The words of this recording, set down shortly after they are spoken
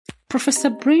Professor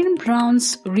Brain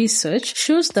Brown's research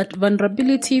shows that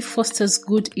vulnerability fosters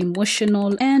good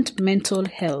emotional and mental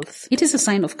health. It is a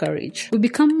sign of courage. We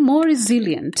become more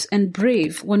resilient and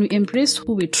brave when we embrace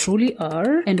who we truly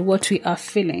are and what we are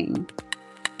feeling.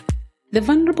 The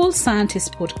Vulnerable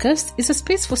Scientist podcast is a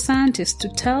space for scientists to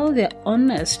tell their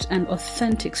honest and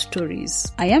authentic stories.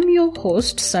 I am your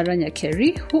host, Sarah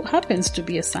Nyakeri, who happens to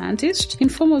be a scientist,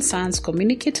 informal science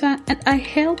communicator, and I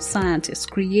help scientists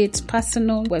create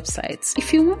personal websites.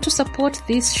 If you want to support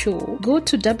this show, go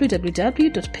to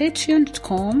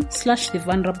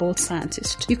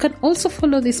www.patreon.com/thevulnerable-scientist. You can also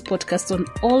follow this podcast on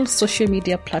all social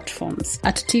media platforms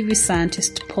at TV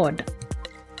Scientist Pod.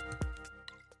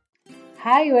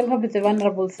 Hi, welcome to the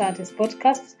Vulnerable Scientist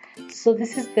podcast. So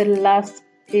this is the last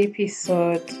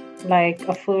episode, like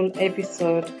a full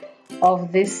episode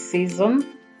of this season.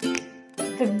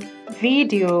 The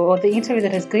video or the interview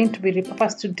that is going to be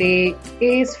repurposed today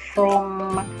is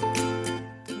from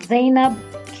Zeynab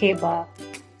Caba.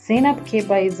 Zeynab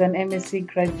Caba is an MSc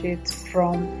graduate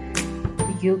from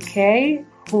UK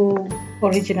who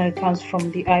originally comes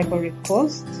from the Ivory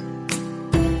Coast.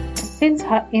 Since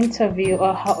her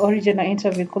original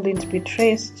interview couldn't be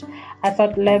traced, I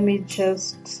thought let me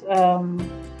just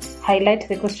highlight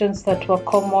the questions that were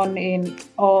common in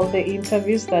all the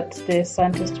interviews that the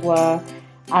scientists were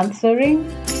answering.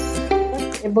 I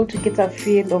was able to get a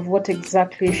feel of what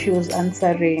exactly she was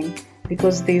answering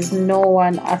because there's no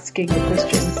one asking the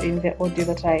questions in the audio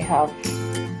that I have.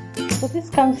 So this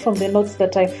comes from the notes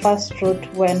that I first wrote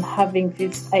when having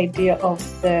this idea of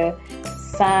the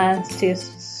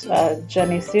scientists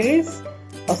journey series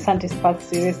or scientist path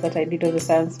series that I did of the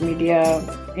science media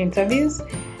interviews.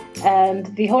 And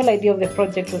the whole idea of the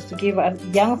project was to give a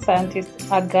young scientist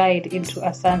a guide into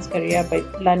a science career by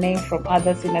learning from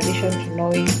others in addition to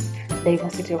knowing the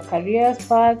diversity of careers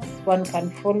paths one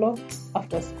can follow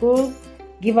after school,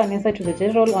 give an insight to the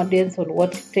general audience on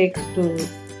what it takes to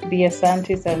be a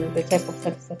scientist and the type of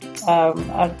scientists that are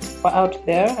out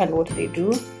there and what they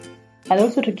do, and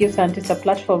also to give scientists a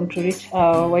platform to reach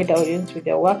a wider audience with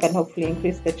their work and hopefully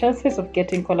increase the chances of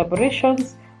getting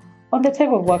collaborations on the type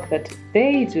of work that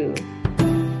they do.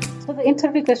 So the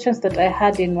interview questions that I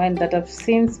had in mind that have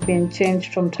since been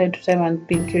changed from time to time and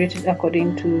been curated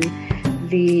according to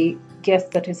the guest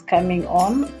that is coming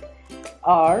on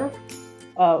are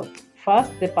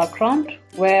first, the background,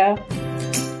 where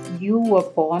you were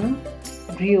born,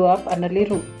 grew up, and a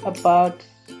little about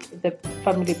the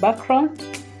family background,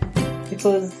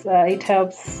 because it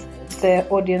helps the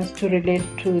audience to relate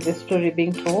to the story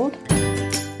being told.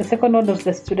 The second one was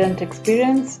the student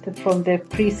experience from the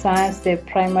pre-science, the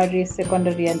primary,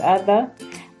 secondary, and other.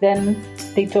 Then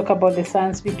they talk about the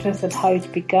science interest and how it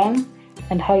began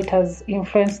and how it has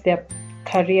influenced their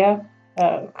career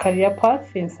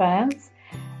path in science.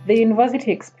 The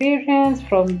university experience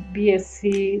from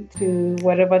BSc to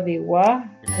wherever they were,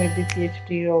 maybe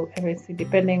PhD or MSc,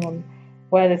 depending on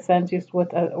where the scientist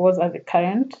was at the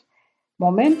current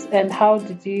moment, and how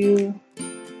did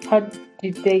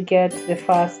they get the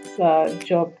first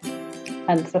job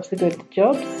and subsequent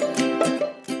jobs.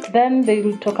 Then they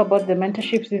will talk about the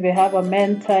mentorships, if they have a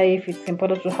mentor, if it's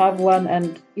important to have one,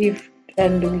 and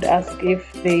will ask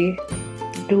if they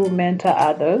do mentor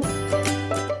others.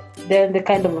 Then the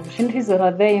kind of opportunities that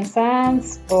are there in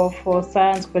science or for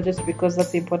science projects, because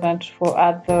that's important for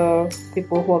other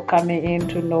people who are coming in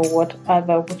to know what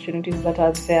other opportunities that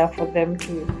are there for them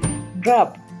to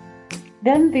grab.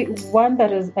 Then the one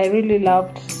that I really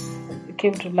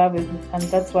came to love, and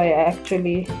that's why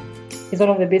is one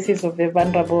of the basis of the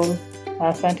Vulnerable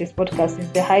Scientist podcast, is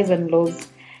the highs and lows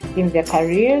in their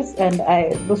careers, and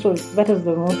that is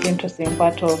the most interesting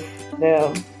part of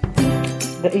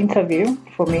the interview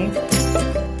for me.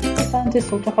 Scientists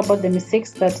will talk about the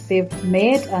mistakes that they've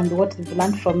made and what they've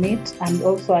learned from it, and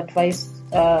also advise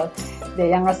their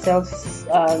younger selves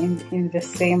in the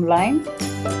same line.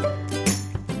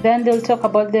 Then they'll talk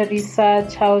about their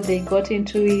research, how they got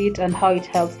into it, and how it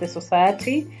helps the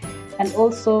society. And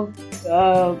also,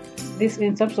 this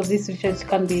in terms of this research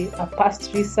can be a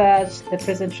past research, the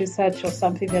present research, or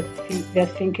something that they're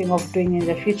thinking of doing in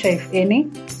the future, if any.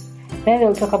 Then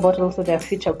they'll talk about also their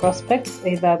future prospects,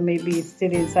 either maybe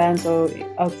still in science or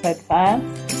outside science.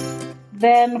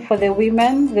 Then for the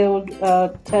women, they will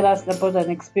tell us about an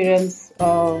experience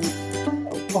of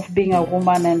being a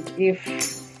woman and if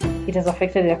it has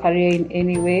affected their career in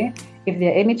any way, if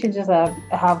there are any changes that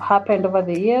have happened over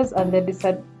the years, and the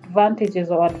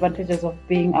disadvantages or advantages of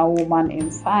being a woman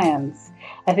in science.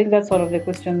 I think that's one of the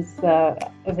questions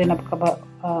Zeynab Caba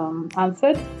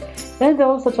answered. Then they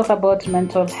also talk about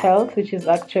mental health, which is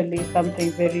actually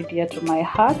something very dear to my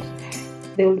heart.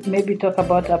 they'll maybe talk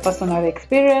about a personal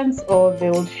experience, or they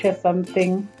will share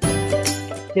something.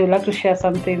 They would like to share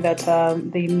something that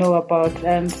they know about.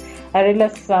 And I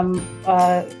realized some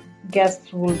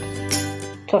guests would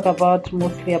talk about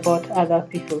mostly about other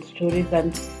people's stories,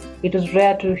 and it is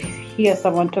rare to hear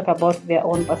someone talk about their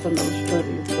own personal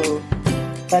stories. So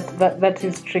that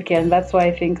is tricky, and that's why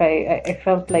I think I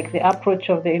felt like the approach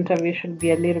of the interview should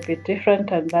be a little bit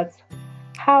different, and that's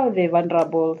how the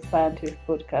Vulnerable Scientist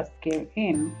podcast came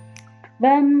in.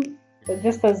 Then,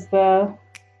 just as the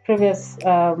previous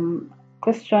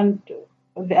question,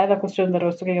 the other question that I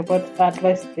was talking about,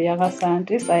 advice to the younger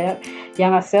scientist,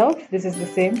 younger self, this is the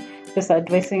same, just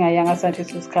advising a younger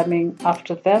scientist who's coming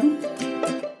after them.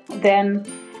 Then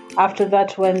after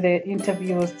that, when the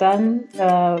interview was done,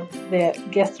 the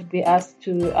guest would be asked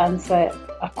to answer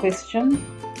a question,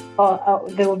 or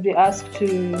they would be asked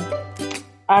to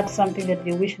add something that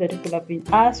they wish that it could have been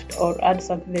asked, or add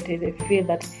something that they feel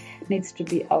that needs to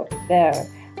be out there.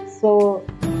 So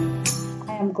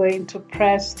I am going to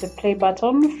press the play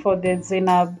button for the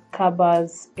Zeynab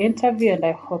Caba's interview, and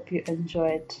I hope you enjoy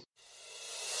it.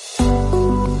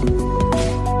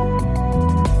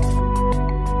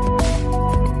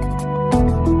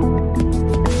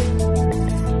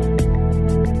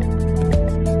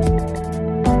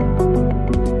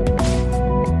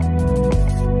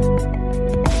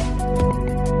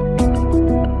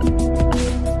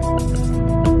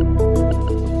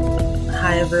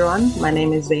 Everyone, my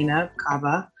name is Zeynab,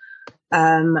 Caba.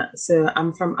 So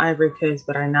I'm from Ivory Coast,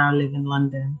 but I now live in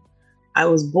London. I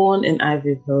was born in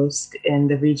Ivory Coast in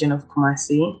the region of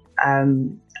Kumasi.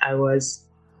 I was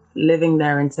living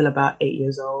there until about 8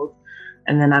 years old,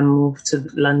 and then I moved to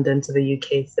London, to the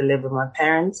UK, to live with my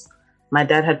parents. My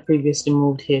dad had previously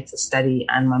moved here to study,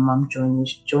 and my mum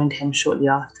joined him shortly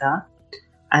after,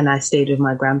 and I stayed with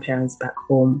my grandparents back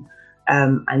home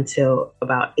until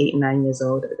about 8, 9 years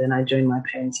old. Then I joined my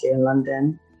parents here in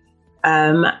London.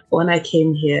 When I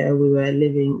came here, we were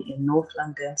living in North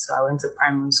London. So I went to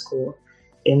primary school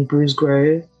in Bruce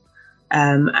Grove.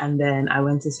 And then I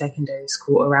went to secondary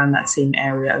school around that same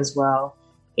area as well,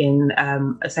 in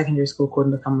a secondary school called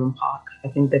Northumberland Park. I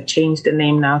think they've changed the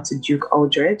name now to Duke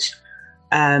Aldridge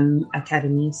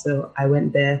Academy. So I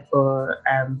went there for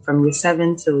from year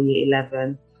 7 till year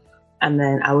 11. And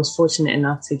then I was fortunate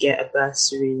enough to get a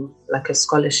bursary, like a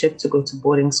scholarship, to go to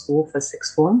boarding school for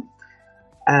sixth form.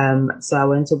 So I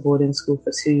went to boarding school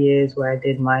for 2 years, where I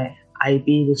did my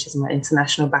IB, which is my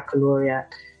International Baccalaureate,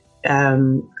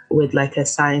 with like a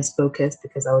science focus,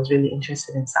 because I was really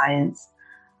interested in science.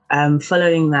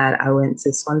 Following that, I went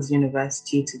to Swansea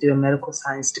University to do a medical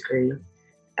science degree.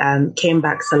 Came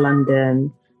back to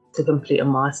London to complete a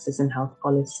master's in health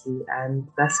policy, and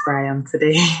that's where I am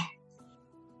today.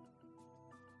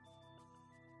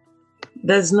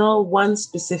 There's no one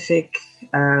specific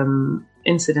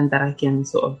incident that I can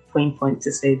sort of point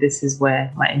to say this is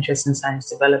where my interest in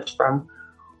science developed from.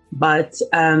 But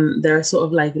there are sort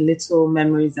of like little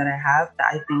memories that I have that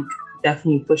I think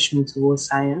definitely pushed me towards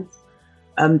science.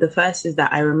 The first is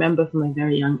that I remember from a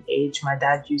very young age, my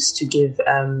dad used to give,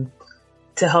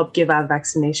 to help give out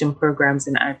vaccination programs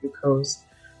in Ivory Coast.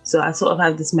 So I sort of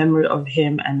have this memory of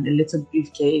him and a little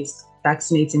briefcase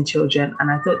vaccinating children. And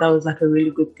I thought that was like a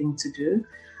really good thing to do.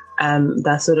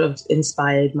 That sort of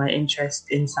inspired my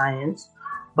interest in science.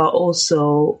 But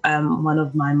also one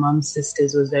of my mom's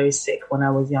sisters was very sick when I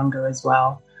was younger as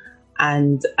well.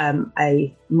 And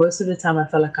I most of the time I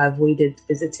felt like I avoided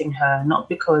visiting her, not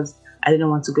because I didn't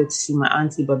want to go to see my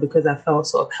auntie, but because I felt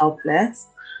sort of helpless.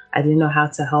 I didn't know how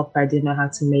to help her. I didn't know how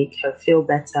to make her feel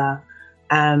better.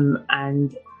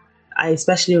 And I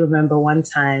especially remember one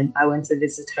time I went to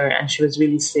visit her and she was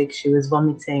really sick. She was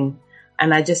vomiting.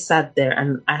 And I just sat there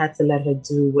and I had to let her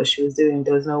do what she was doing.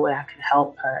 There was no way I could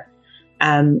help her.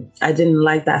 I didn't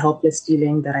like that helpless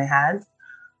feeling that I had.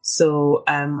 So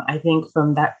I think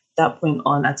from that point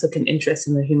on, I took an interest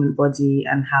in the human body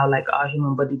and how like our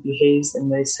human body behaves in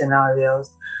those scenarios.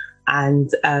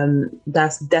 And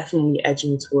that's definitely edged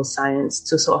me towards science,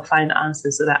 to sort of find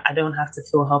answers so that I don't have to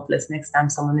feel helpless next time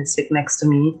someone is sick next to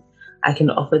me. I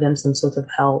can offer them some sort of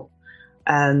help.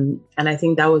 And I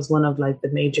think that was one of like the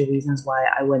major reasons why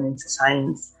I went into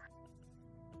science.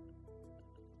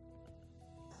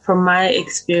 From my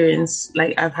experience,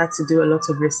 like I've had to do a lot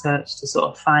of research to sort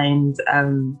of find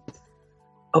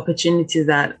opportunities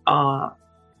that are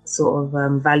sort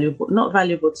of valuable, not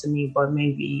valuable to me, but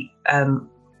maybe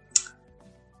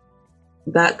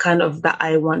that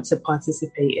I want to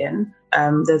participate in.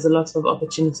 There's a lot of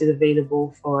opportunities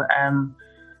available for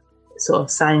sort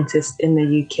of scientists in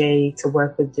the UK to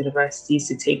work with universities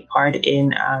to take part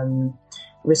in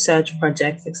research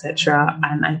projects, etc.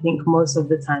 And I think most of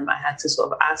the time I had to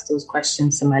sort of ask those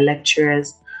questions to my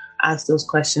lecturers, ask those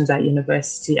questions at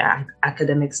university, at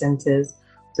academic centers,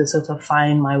 to sort of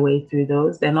find my way through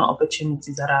those. They're not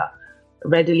opportunities that are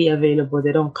readily available.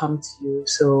 They don't come to you.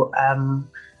 So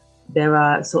there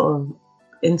are sort of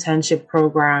internship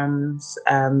programs.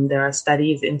 There are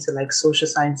studies into like social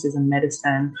sciences and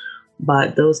medicine,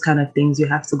 but those kind of things, you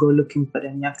have to go looking for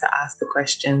them. You have to ask the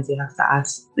questions. You have to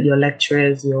ask your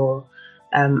lecturers, your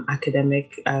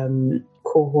academic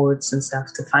cohorts and stuff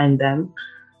to find them.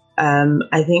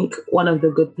 I think one of the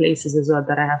good places as well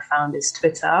that I have found is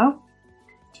Twitter.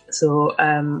 So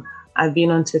I've been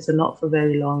on Twitter not for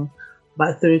very long,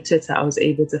 but through Twitter, I was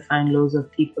able to find loads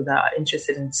of people that are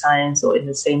interested in science or in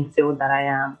the same field that I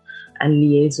am and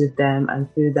liaise with them.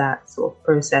 And through that sort of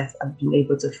process, I've been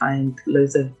able to find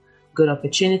loads of good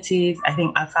opportunities. I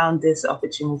think I found this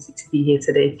opportunity to be here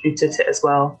today through Twitter as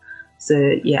well.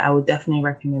 So yeah, I would definitely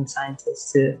recommend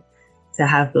scientists to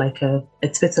have like a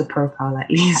Twitter profile at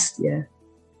least. Yeah.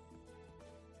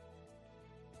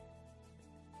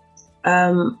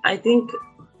 I think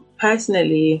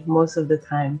personally, most of the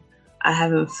time, I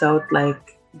haven't felt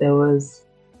like there was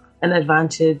an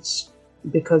advantage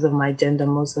because of my gender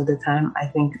most of the time. I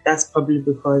think that's probably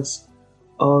because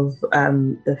of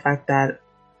the fact that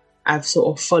I've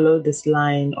sort of followed this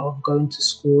line of going to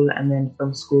school and then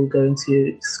from school going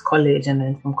to college and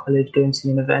then from college going to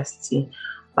university.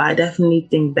 But I definitely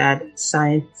think that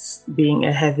science being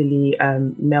a heavily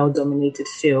male-dominated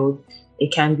field,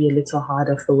 it can be a little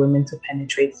harder for women to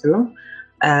penetrate through.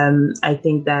 I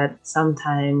think that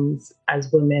sometimes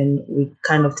as women, we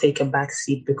kind of take a back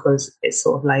seat because it's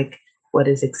sort of like what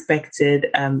is expected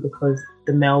because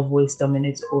the male voice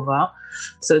dominates over.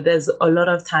 So there's a lot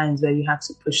of times where you have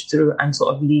to push through and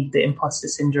sort of leave the imposter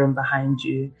syndrome behind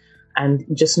you and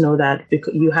just know that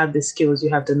because you have the skills, you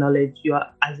have the knowledge, you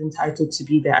are as entitled to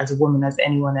be there as a woman as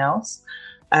anyone else.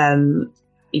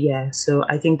 So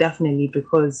I think definitely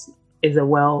because is a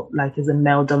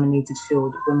male dominated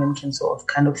field, women can sort of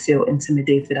kind of feel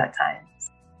intimidated at times.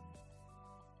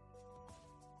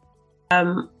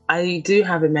 I do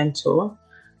have a mentor.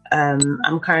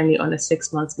 I'm currently on a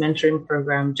 6-month mentoring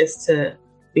program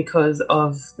because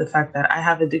of the fact that I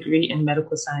have a degree in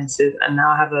medical sciences and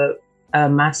now I have a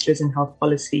master's in health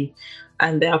policy,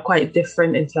 and they are quite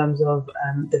different in terms of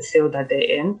the field that they're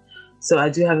in. So I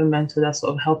do have a mentor that's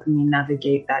sort of helping me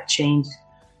navigate that change.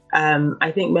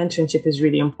 I think mentorship is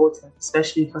really important,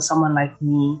 especially for someone like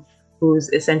me, who's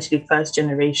essentially first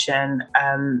generation.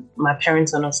 My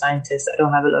parents are not scientists. I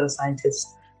don't have a lot of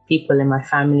scientists people in my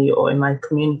family or in my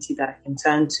community that I can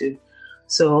turn to.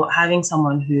 So having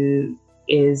someone who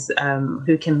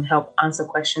can help answer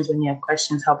questions when you have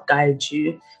questions, help guide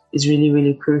you, is really,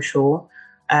 really crucial.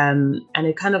 And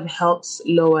it kind of helps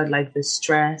lower like the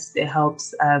stress. It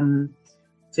helps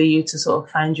for you to sort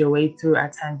of find your way through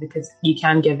at times because you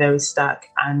can get very stuck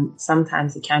and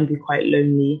sometimes it can be quite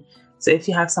lonely. So if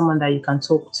you have someone that you can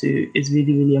talk to, is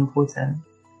really, really important.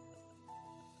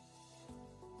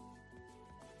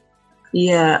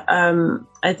 Yeah,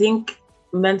 I think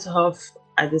mental health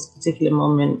at this particular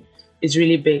moment is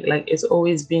really big. Like it's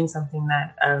always been something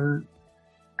that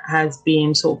has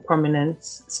been sort of prominent,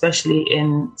 especially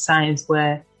in science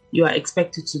where you are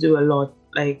expected to do a lot.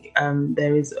 Like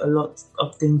there is a lot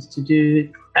of things to do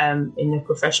in a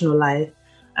professional life,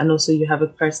 and also you have a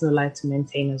personal life to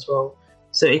maintain as well.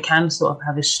 So it can sort of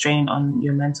have a strain on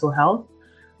your mental health.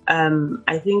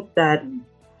 I think that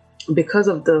because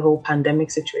of the whole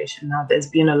pandemic situation now, there's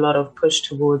been a lot of push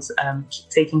towards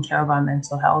taking care of our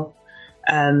mental health,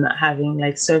 having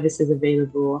like services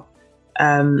available.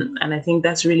 And I think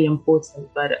that's really important,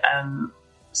 but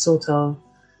sort of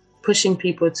pushing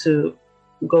people to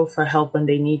go for help when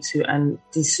they need to and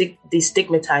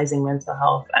destigmatizing mental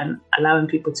health and allowing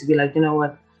people to be like, you know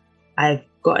what, I've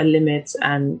got a limit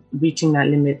and reaching that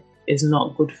limit is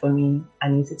not good for me. I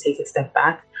need to take a step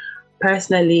back.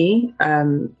 Personally,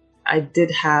 I did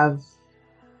have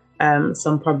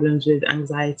some problems with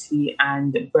anxiety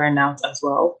and burnout as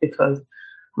well, because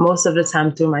most of the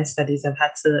time through my studies, I've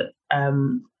had to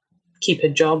keep a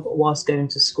job whilst going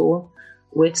to school,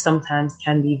 which sometimes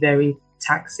can be very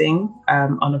taxing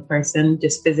on a person,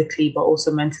 just physically, but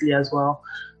also mentally as well.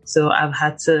 So I've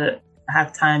had to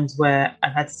have times where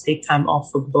I've had to take time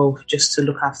off for both just to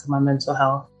look after my mental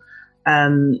health.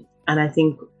 And I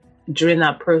think during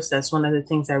that process, one of the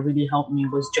things that really helped me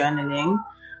was journaling.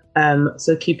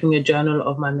 So keeping a journal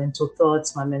of my mental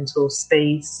thoughts, my mental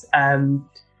space,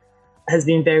 has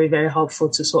been very, very helpful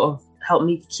to sort of help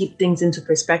me keep things into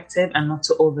perspective and not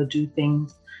to overdo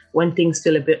things. when things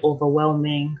feel a bit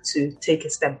overwhelming, to take a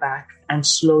step back and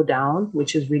slow down,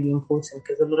 which is really important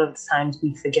because a lot of the times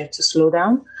we forget to slow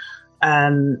down.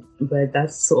 But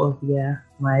that's sort of,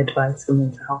 my advice for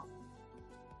mental health.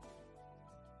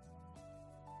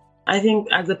 I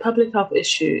think as a public health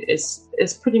issue, it's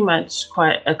pretty much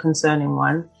quite a concerning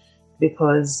one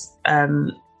because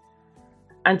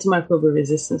antimicrobial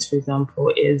resistance, for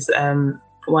example, is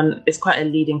quite a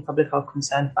leading public health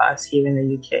concern for us here in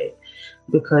the UK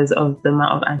because of the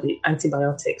amount of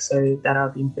antibiotics that are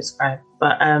being prescribed.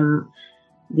 But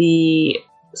the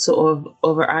sort of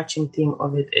overarching theme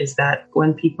of it is that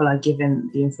when people are given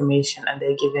the information and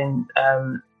they're given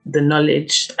the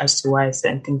knowledge as to why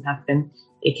certain things happen,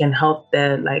 it can help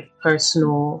their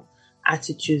personal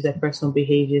attitudes, their personal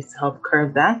behaviors to help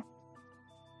curb that.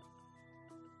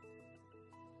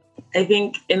 I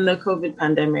think in the COVID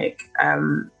pandemic,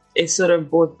 it sort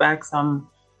of brought back some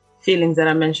feelings that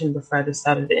I mentioned before at the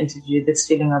start of the interview, this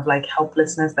feeling of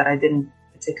helplessness that I didn't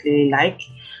particularly like.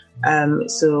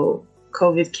 So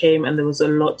COVID came and there was a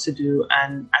lot to do.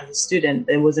 And as a student,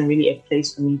 there wasn't really a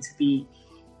place for me to be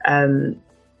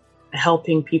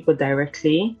helping people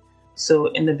directly. So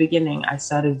in the beginning, I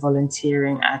started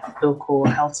volunteering at local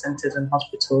health centers and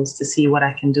hospitals to see what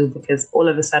I can do because all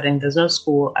of a sudden there's no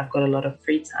school. I've got a lot of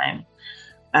free time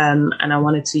and I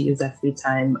wanted to use that free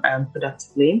time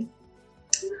productively.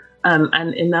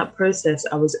 And in that process,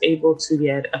 I was able to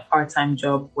get a part-time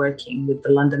job working with the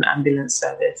London Ambulance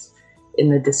Service in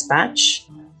the dispatch.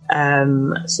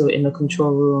 So in the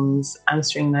control rooms,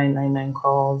 answering 999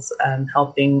 calls,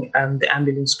 helping the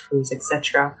ambulance crews,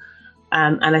 etc.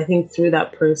 And I think through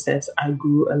that process, I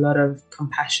grew a lot of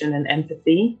compassion and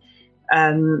empathy.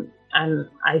 And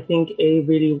I think it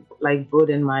really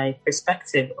broadened my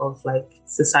perspective of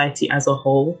society as a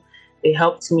whole. It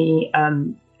helped me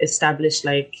establish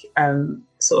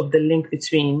sort of the link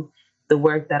between the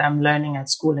work that I'm learning at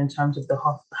school in terms of the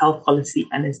health policy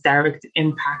and its direct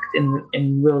impact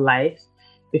in real life.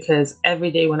 Because every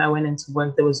day when I went into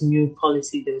work, there was new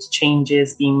policy, there was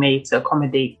changes being made to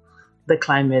accommodate the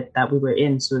climate that we were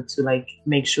in, so to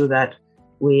make sure that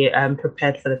we're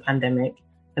prepared for the pandemic.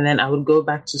 And then I would go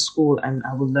back to school and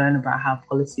I would learn about how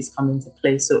policies come into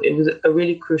place. So it was a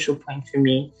really crucial point for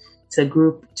me to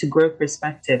grow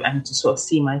perspective and to sort of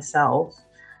see myself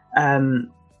grow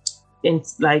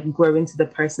into the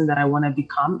person that I want to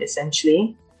become,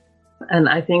 essentially. And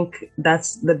I think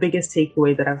that's the biggest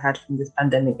takeaway that I've had from this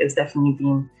pandemic is definitely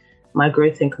been my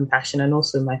growth in compassion, and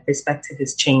also my perspective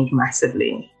has changed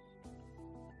massively.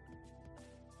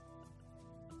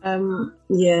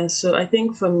 So I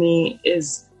think for me it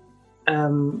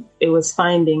was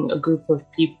finding a group of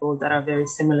people that are very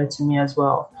similar to me as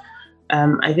well.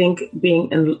 I think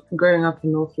growing up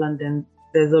in North London,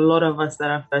 there's a lot of us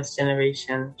that are first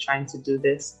generation trying to do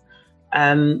this.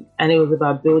 And it was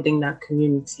about building that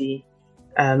community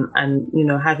and,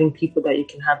 having people that you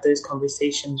can have those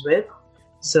conversations with.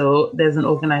 So there's an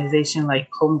organization like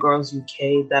Homegirls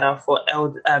UK that are for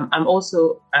I'm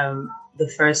also the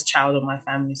first child of my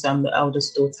family, so I'm the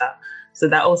eldest daughter. So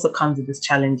that also comes with its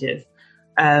challenges.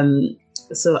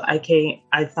 So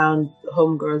I found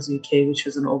Homegirls UK, which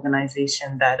was an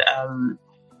organization that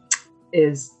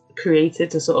is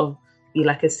created to sort of be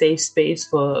like a safe space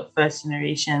for first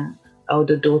generation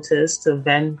elder daughters to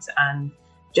vent and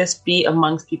just be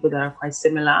amongst people that are quite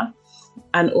similar.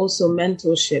 And also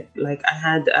mentorship. I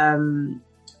had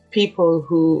people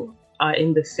who are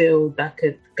in the field that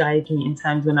could guide me in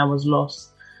times when I was lost.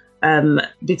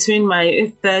 Between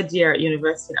my third year at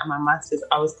university and my master's,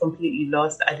 I was completely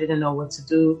lost. I didn't know what to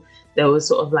do. There was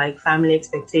sort of family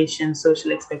expectations,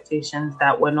 social expectations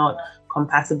that were not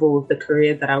compatible with the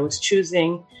career that I was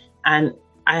choosing. And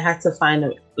I had to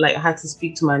I had to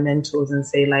speak to my mentors and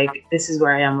say, this is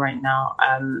where I am right now.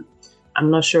 I'm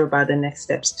not sure about the next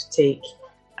steps to take.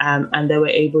 And they were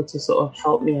able to sort of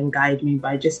help me and guide me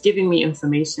by just giving me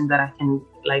information that I can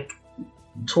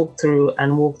talk through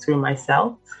and walk through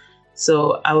myself.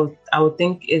 So I would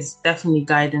think is definitely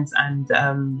guidance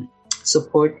and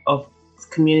support of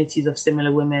communities of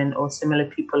similar women or similar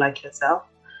people like yourself.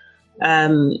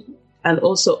 And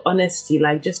also honesty,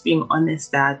 just being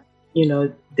honest that,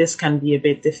 this can be a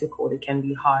bit difficult. It can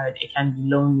be hard. It can be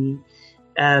lonely.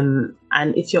 And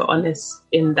if you're honest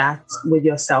in that with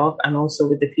yourself and also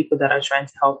with the people that are trying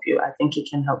to help you, I think it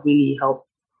can really help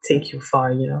take you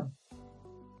far,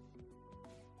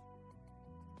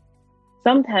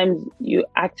 Sometimes you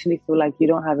actually feel like you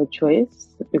don't have a choice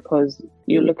because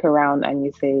you look around and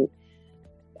you say,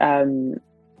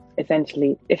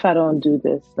 essentially, if I don't do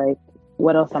this,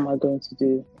 what else am I going to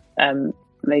do?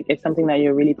 It's something that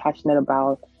you're really passionate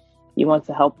about. You want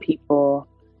to help people.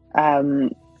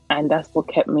 And that's what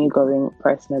kept me going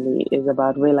personally, is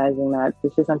about realizing that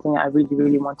this is something I really,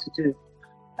 really want to do.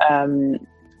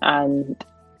 And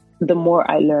the more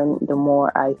I learned, the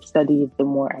more I studied, the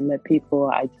more I met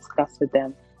people, I discussed with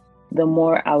them, the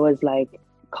more I was like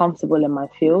comfortable in my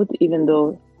field, even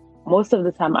though most of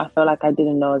the time I felt like I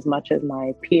didn't know as much as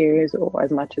my peers or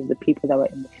as much as the people that were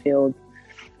in the field.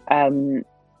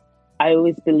 I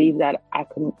always believed that I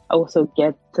can also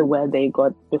get to where they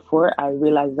got before. I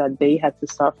realized that they had to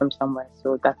start from somewhere.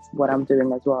 So that's what I'm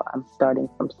doing as well. I'm starting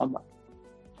from somewhere.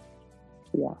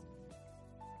 Yeah.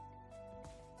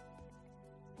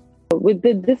 With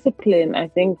the discipline, I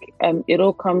think it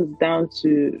all comes down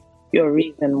to your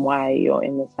reason why you're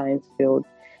in the science field.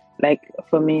 Like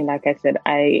for me, like I said,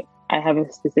 I have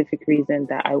a specific reason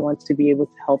that I want to be able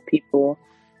to help people.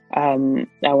 I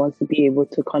want to be able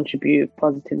to contribute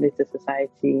positively to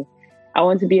society. I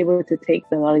want to be able to take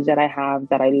the knowledge that I have,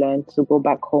 that I learned, to go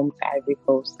back home to Ivory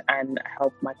Coast and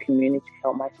help my community,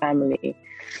 help my family.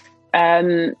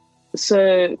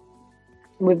 So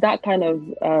with that kind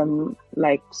of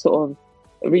like sort of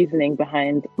reasoning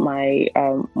behind my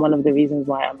one of the reasons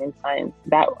why I'm in science,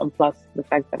 that and plus the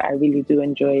fact that I really do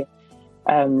enjoy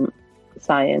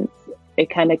science, it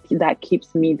kind of that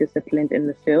keeps me disciplined in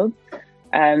the field.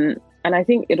 And I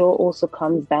think it all also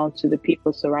comes down to the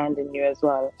people surrounding you as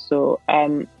well. So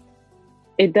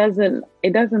it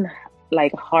doesn't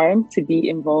like harm to be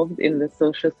involved in the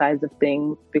social sides of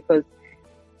things, because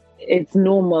it's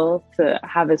normal to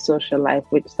have a social life,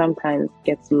 which sometimes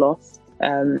gets lost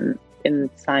in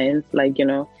science. Like,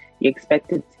 you're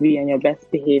expected to be on your best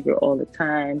behavior all the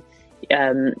time.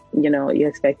 You're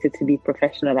expected to be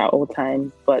professional at all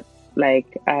times. But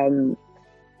like,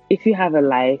 if you have a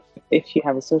life, if you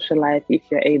have a social life, if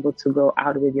you're able to go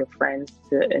out with your friends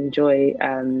to enjoy,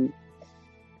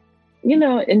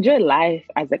 enjoy life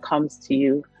as it comes to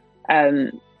you,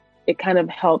 it kind of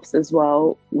helps as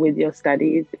well with your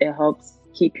studies. It helps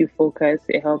keep you focused.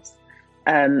 It helps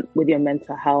with your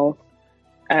mental health.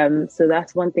 So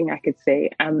that's one thing I could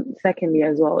say. Secondly,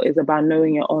 as well, is about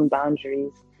knowing your own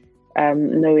boundaries,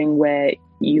 knowing where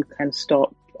you can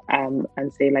stop and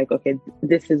say like, okay,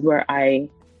 this is where I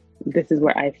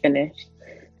finish.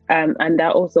 And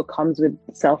that also comes with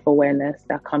self-awareness.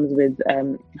 That comes with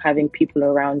having people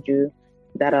around you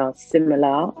that are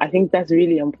similar. I think that's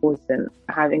really important,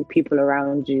 having people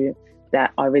around you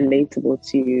that are relatable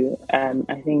to you.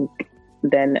 I think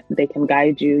then they can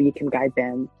guide you, you can guide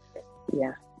them.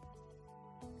 Yeah.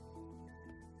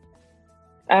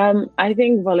 I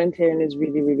think volunteering is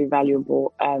really, really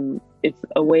valuable. It's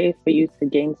a way for you to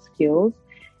gain skills.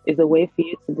 It's a way for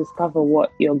you to discover what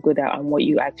you're good at and what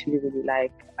you actually really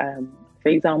like. For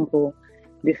example,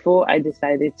 before I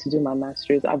decided to do my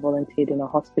master's, I volunteered in a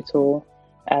hospital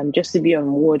just to be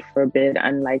on ward for a bit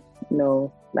and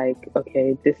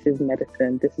okay, this is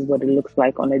medicine. This is what it looks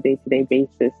like on a day-to-day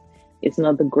basis. It's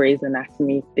not the Grey's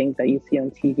Anatomy things that you see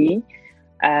on TV.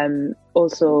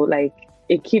 Also, like,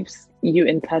 it keeps you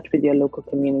in touch with your local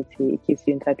community. It keeps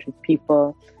you in touch with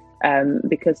people,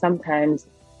 because sometimes,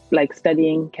 like,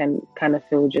 studying can kind of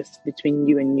feel just between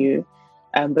you and you.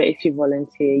 But if you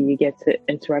volunteer, you get to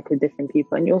interact with different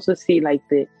people, and you also see like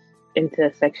the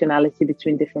intersectionality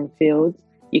between different fields.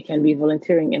 You can be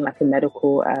volunteering in like a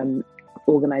medical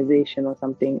organization or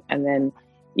something, and then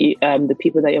the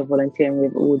people that you're volunteering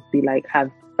with would be like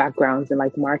have backgrounds in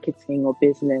like marketing or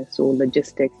business or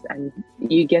logistics, and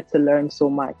you get to learn so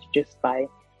much just by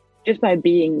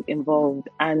being involved.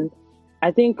 And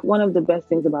I think one of the best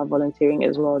things about volunteering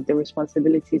as well, the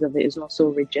responsibilities of it is not so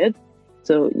rigid.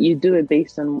 So you do it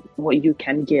based on what you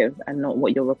can give and not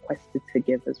what you're requested to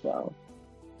give as well.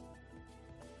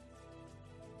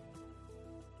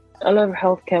 A lot of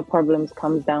healthcare problems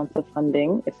comes down to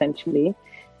funding, essentially,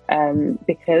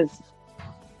 because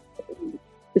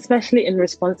especially in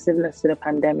responsiveness to the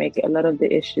pandemic, a lot of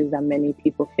the issues that many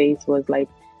people face was like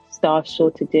staff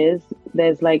shortages.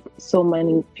 There's like so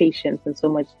many patients and so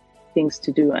much things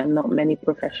to do and not many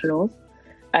professionals.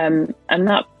 And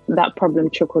that problem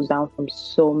trickles down from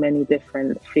so many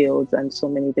different fields and so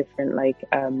many different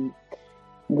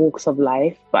walks of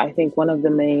life. But I think one of the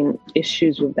main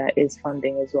issues with that is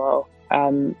funding as well.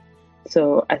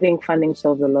 So I think funding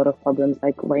solves a lot of problems.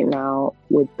 Like right now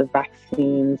with the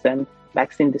vaccines and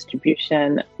vaccine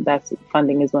distribution, that's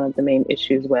funding is one of the main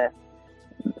issues where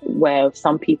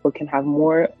some people can have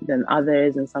more than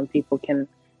others, and some people can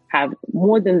have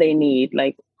more than they need,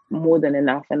 like more than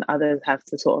enough, and others have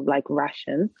to sort of like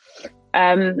ration.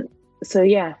 So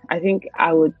yeah, I think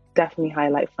I would definitely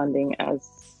highlight funding as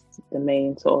the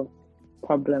main sort of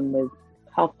problem with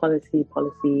health policy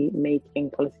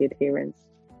making, policy adherence.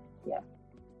 Yeah.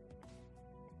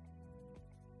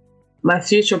 My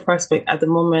future prospect at the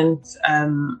moment,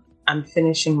 I'm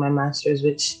finishing my master's,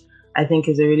 which I think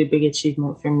is a really big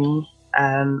achievement for me.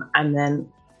 And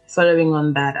then following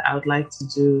on that, I would like to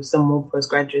do some more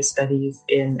postgraduate studies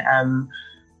in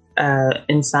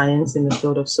science, in the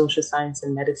field of social science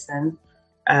and medicine.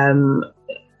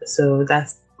 So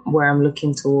that's where I'm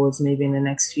looking towards, maybe in the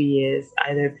next few years,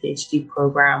 either a PhD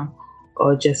program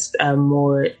or just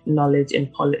more knowledge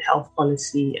in health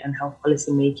policy and health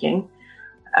policy making.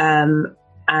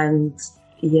 And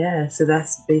yeah, so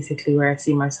that's basically where I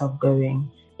see myself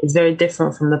going. It's very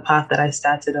different from the path that I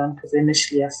started on, because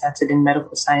initially I started in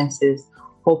medical sciences,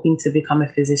 hoping to become a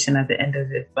physician at the end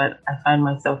of it. But I find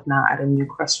myself now at a new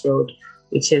crossroad,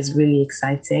 which is really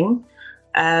exciting.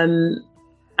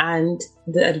 And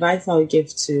the advice I would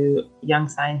give to young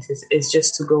scientists is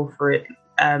just to go for it.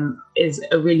 Is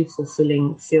a really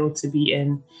fulfilling field to be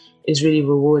in. Is really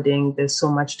rewarding. There's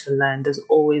so much to learn. There's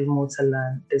always more to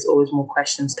learn. There's always more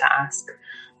questions to ask.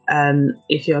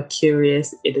 If you're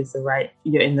curious,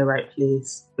 you're in the right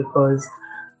place, because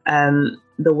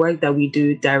the work that we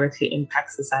do directly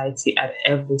impacts society at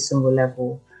every single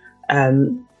level.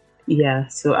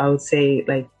 So I would say,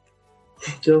 like,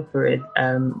 go for it.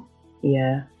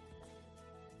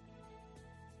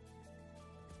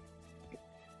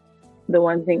 The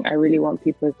one thing I really want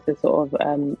people to sort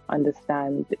of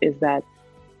understand is that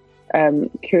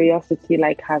curiosity,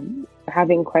 like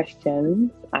having questions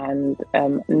and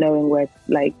knowing where,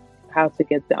 like, how to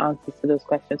get the answers to those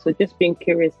questions. So just being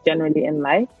curious generally in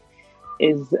life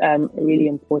is really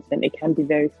important. It can be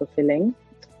very fulfilling.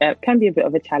 It can be a bit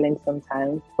of a challenge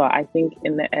sometimes, but I think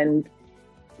in the end,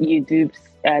 you do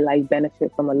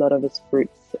benefit from a lot of its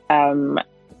fruits.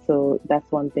 So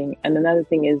that's one thing. And another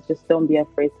thing is just don't be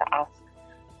afraid to ask.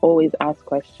 Always ask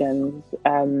questions,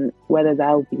 whether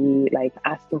that will be like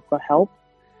asking for help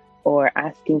or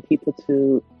asking people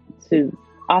to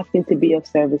asking to be of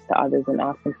service to others and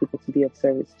asking people to be of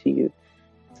service to you.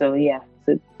 So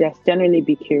just generally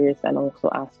be curious and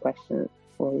also ask questions,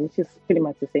 which is pretty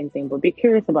much the same thing, but be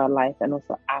curious about life and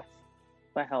also ask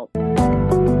for help.